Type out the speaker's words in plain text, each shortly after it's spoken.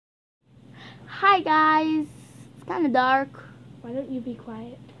Hi guys, it's kind of dark. Why don't you be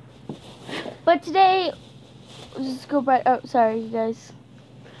quiet? But today, just go bright. Oh, sorry, you guys.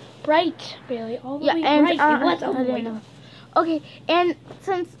 Bright, Bailey, all the way and bright. What's I didn't know. Okay, and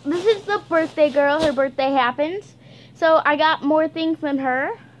since this is the birthday girl, her birthday happened, so I got more things than her.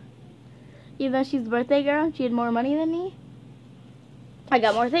 Even though she's the birthday girl, she had more money than me. I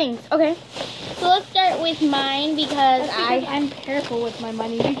got more things. Okay, so let's start with mine because I'm careful with my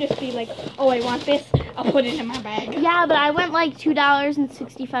money. You just be like, oh, I want this. I'll put it in my bag. Yeah, but I went like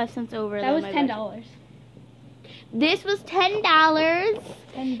 $2.65 over. That was $10. This was $10.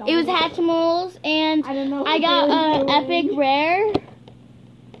 $10. It was Hatchimals, and I don't know. I got an epic rare.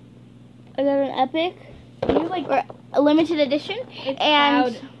 I got an epic. You like or a limited edition. It's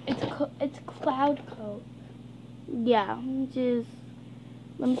and cloud. It's cloud coat. Yeah, which is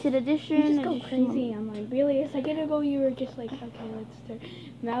limited edition. You just go crazy. I'm like, really? A second ago you were just like, okay, let's start.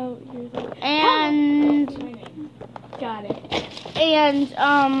 Now you're like, and got it. And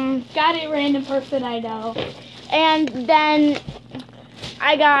got it, random person I know. And then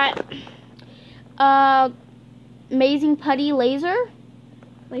I got amazing putty laser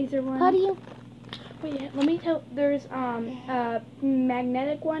one. putty. Wait, let me tell. There's a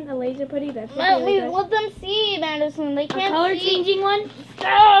magnetic one, a laser putty. That's Let them see, Madison. They can't see. A color see. changing one.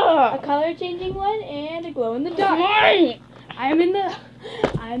 Stop. A color changing one and a glow in the dark.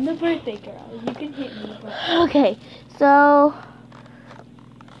 I'm the birthday girl. You can hit me. But... Okay, so.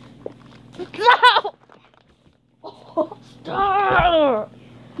 Stop. Stop.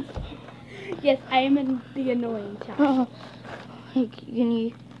 Yes, I am the annoying child. Can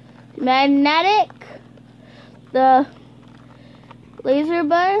you magnetic, the laser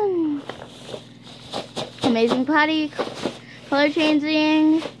button, amazing putty, color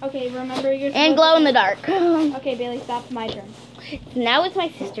changing. Okay, remember your and glow in the dark. Okay, Bailey, stop. My turn. Now it's my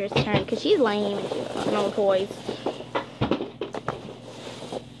sister's turn because she's lame and she's got no toys.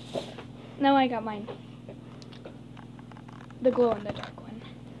 No, I got mine. The glow in the dark one.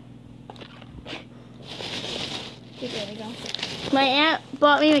 Okay, there we go. My aunt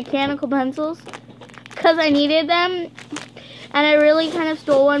bought me mechanical pencils because I needed them, and I really kind of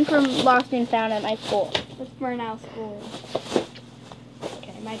stole one from Lost and Found at my school. What's Burnell School?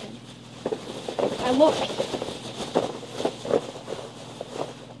 Okay, my turn. I looked.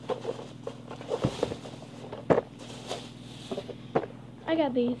 I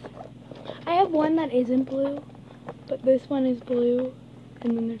got these. I have one that isn't blue, but this one is blue,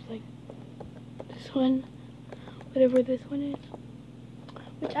 and then there's like this one, whatever this one is,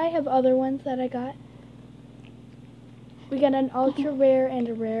 which I have other ones that I got. We got an ultra rare and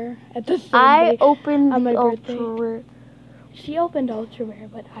a rare at the same day opened on my the birthday. ultra rare. She opened ultra rare,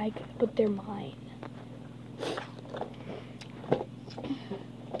 but they're mine.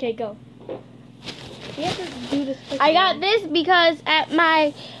 Okay, go. We have to do this. I got this because at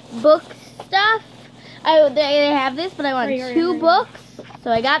my book stuff, they have this, but I want two books,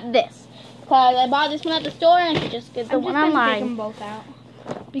 so I got this. Because I bought this one at the store, and I could just get the one online. I'm just going to take them both out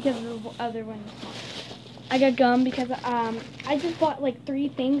because the other one is small. I got gum because I just bought like 3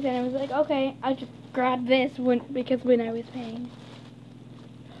 things, and I was like, okay, I'll just grab this because when I was paying.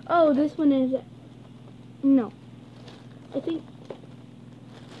 Oh, this one is, no. I think,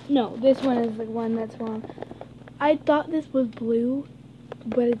 no, this one is the one that's wrong. I thought this was blue,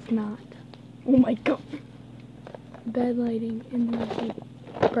 but it's not. Oh my god. Bad lighting and then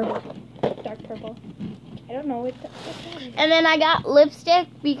purple. Dark purple. I don't know what that is. And then I got lipstick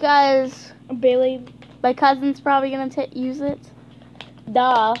because Bailey, my cousin's probably going to use it.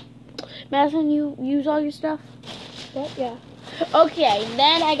 Duh. Madison, you use all your stuff? what? Yeah. Okay,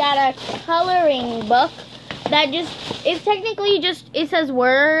 then I got a coloring book that it's technically just, it says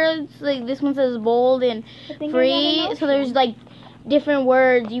words. Like this one says bold and free. So there's like different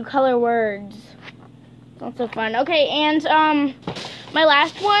words. You color words. That's so fun. Okay, and my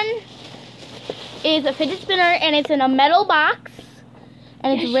last one is a fidget spinner, and it's in a metal box,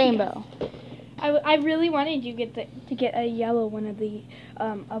 and it's rainbow. I really wanted you to get a yellow one of the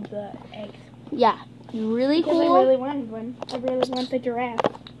eggs. Yeah, really because cool. I really wanted one. I really want the giraffe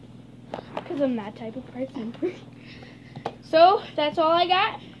because I'm that type of person. So that's all I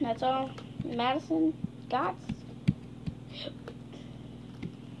got. That's all Madison got.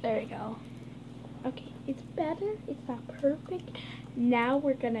 There we go. Okay, it's better. It's not perfect. Now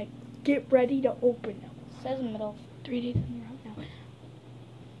we're gonna get ready to open them. It says middle. 3 days in a row now.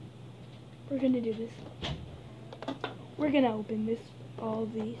 We're gonna do this. We're gonna open all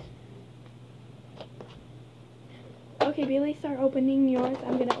of these. Okay, Bailey, start opening yours.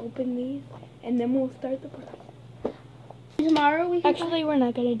 I'm gonna open these, and then we'll start the process. Tomorrow we can actually we're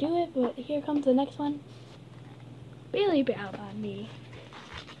not gonna do it, but here comes the next one. Billy bowed on me.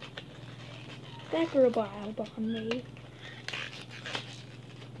 That girl bowed on me.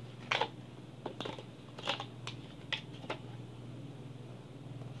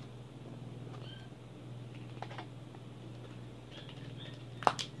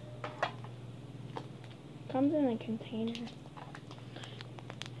 Comes in a container.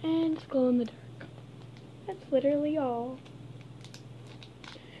 And it's glow in the dark. That's literally all.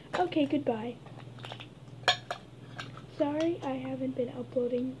 Okay, goodbye. Sorry I haven't been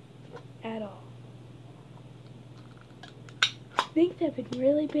uploading at all. Things have been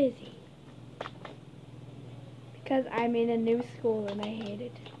really busy. Because I'm in a new school and I hate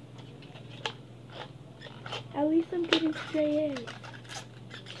it. At least I'm getting straight A's.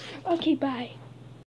 Okay, bye.